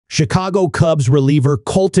Chicago Cubs reliever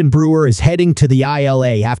Colten Brewer is heading to the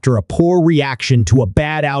ILA after a poor reaction to a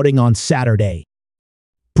bad outing on Saturday.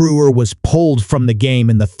 Brewer was pulled from the game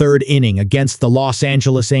in the third inning against the Los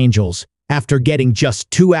Angeles Angels after getting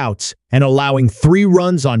just 2 outs and allowing 3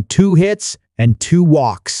 runs on 2 hits and 2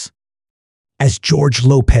 walks. As Jorge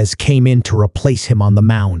Lopez came in to replace him on the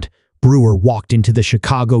mound, Brewer walked into the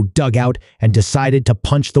Chicago dugout and decided to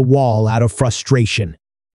punch the wall out of frustration.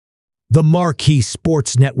 The Marquee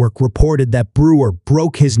Sports Network reported that Brewer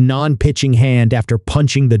broke his non-pitching hand after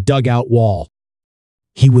punching the dugout wall.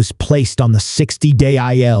 He was placed on the 60-day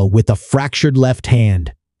IL with a fractured left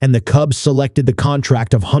hand, and the Cubs selected the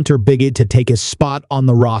contract of Hunter Biggett to take his spot on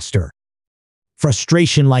the roster.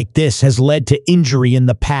 Frustration like this has led to injury in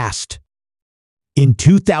the past. In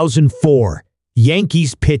 2004,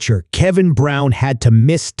 Yankees pitcher Kevin Brown had to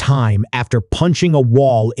miss time after punching a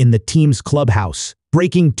wall in the team's clubhouse,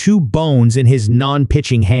 breaking 2 bones in his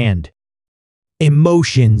non-pitching hand.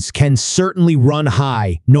 Emotions can certainly run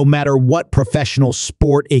high, no matter what professional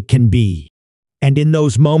sport it can be. And in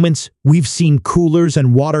those moments, we've seen coolers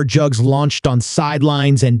and water jugs launched on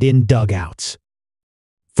sidelines and in dugouts.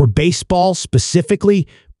 For baseball specifically,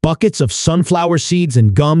 buckets of sunflower seeds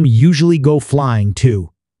and gum usually go flying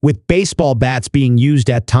too, with baseball bats being used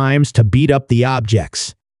at times to beat up the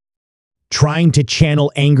objects. Trying to channel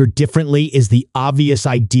anger differently is the obvious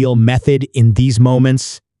ideal method in these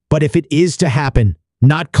moments, but if it is to happen,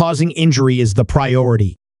 not causing injury is the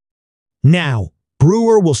priority. Now,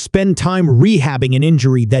 Brewer will spend time rehabbing an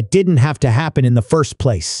injury that didn't have to happen in the first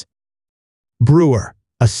place. Brewer,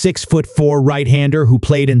 a 6'4" right-hander who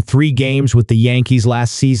played in 3 games with the Yankees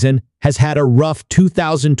last season, has had a rough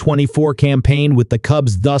 2024 campaign with the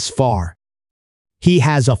Cubs thus far. He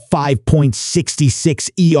has a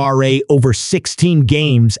 5.66 ERA over 16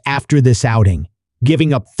 games after this outing,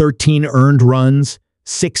 giving up 13 earned runs,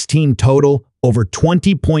 16 total, over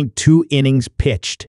 20.2 innings pitched.